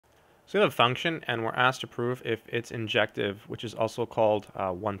So we have a function, and we're asked to prove if it's injective, which is also called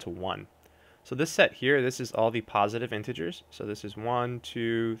one-to-one. So this set here, this is all the positive integers. So this is 1,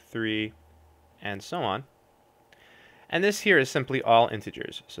 2, 3, and so on. And this here is simply all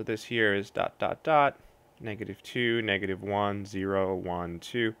integers. So this here is dot, dot, dot, -2, -1, 0, 1,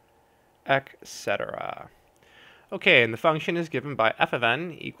 2, etc. Okay, and the function is given by f of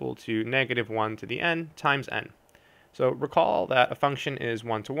n equal to -1 to the n times n. So recall that a function is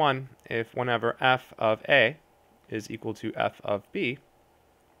one-to-one if whenever f of a is equal to f of b,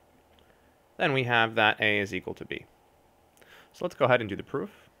 then we have that a is equal to b. So let's go ahead and do the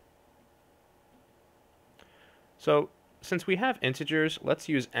proof. So since we have integers, let's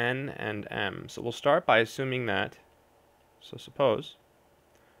use n and m. So we'll start by assuming that, so suppose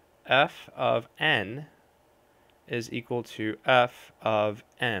f of n is equal to f of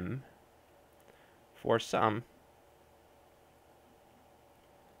m for some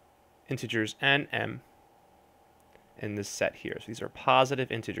integers n, m in this set here. So these are positive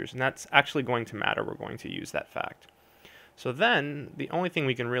integers, and that's actually going to matter. We're going to use that fact. So then the only thing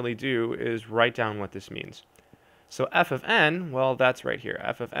we can really do is write down what this means. So f of n, well, that's right here.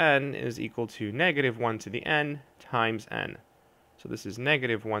 F of n is equal to -1 to the n times n. So this is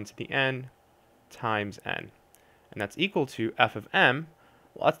 -1 to the n times n. And that's equal to f of m.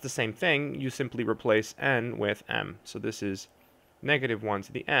 Well, that's the same thing. You simply replace n with m. So this is -1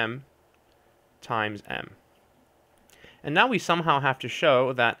 to the m times m. And now we somehow have to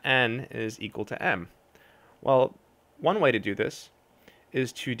show that n is equal to m. Well, one way to do this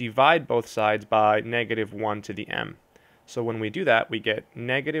is to divide both sides by -1 to the m. So when we do that, we get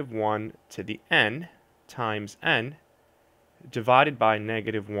 -1 to the n times n divided by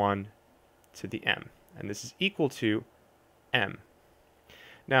 -1 to the m. And this is equal to m.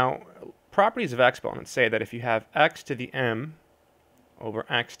 Now, properties of exponents say that if you have x to the m over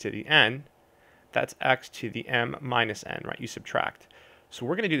x to the n, that's x to the m minus n, right? You subtract. So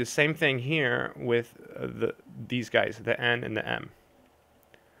we're going to do the same thing here with these guys, the n and the m.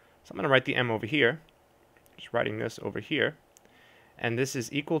 So I'm going to write the m over here, just writing this over here, and this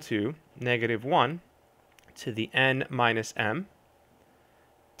is equal to -1 to the n minus m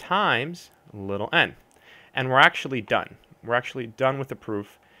times little n. And we're actually done. We're actually done with the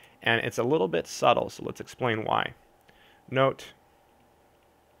proof, and it's a little bit subtle, so let's explain why. Note,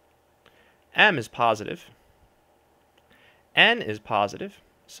 m is positive, n is positive,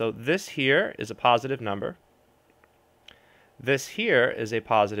 so this here is a positive number. This here is a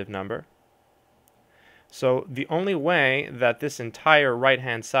positive number. So the only way that this entire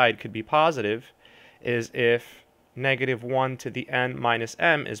right-hand side could be positive is if -1 to the n minus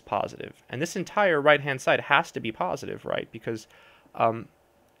m is positive. And this entire right-hand side has to be positive, right? Because m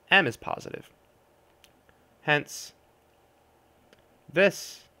is positive. Hence,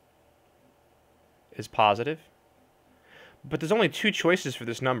 this is positive. But there's only two choices for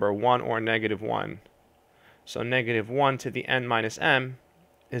this number, 1 or -1. So -1 to the n minus m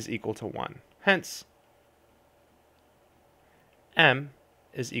is equal to 1. Hence, m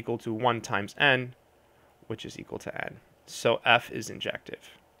is equal to 1 times n, which is equal to n. So f is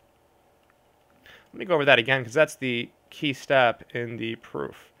injective. Let me go over that again, because that's the key step in the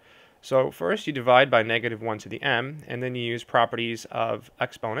proof. So first you divide by -1 to the m, and then you use properties of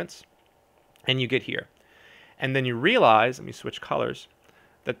exponents, and you get here. And then you realize, let me switch colors,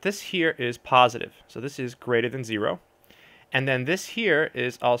 that this here is positive. So this is greater than 0. And then this here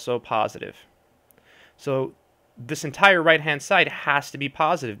is also positive. So this entire right-hand side has to be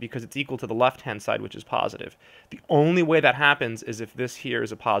positive because it's equal to the left-hand side, which is positive. The only way that happens is if this here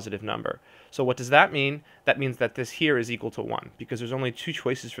is a positive number. So what does that mean? That means that this here is equal to 1, because there's only two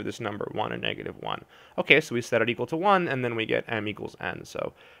choices for this number, 1 and -1. Okay, so we set it equal to 1, and then we get m equals n.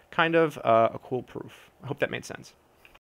 So kind of a cool proof. I hope that made sense.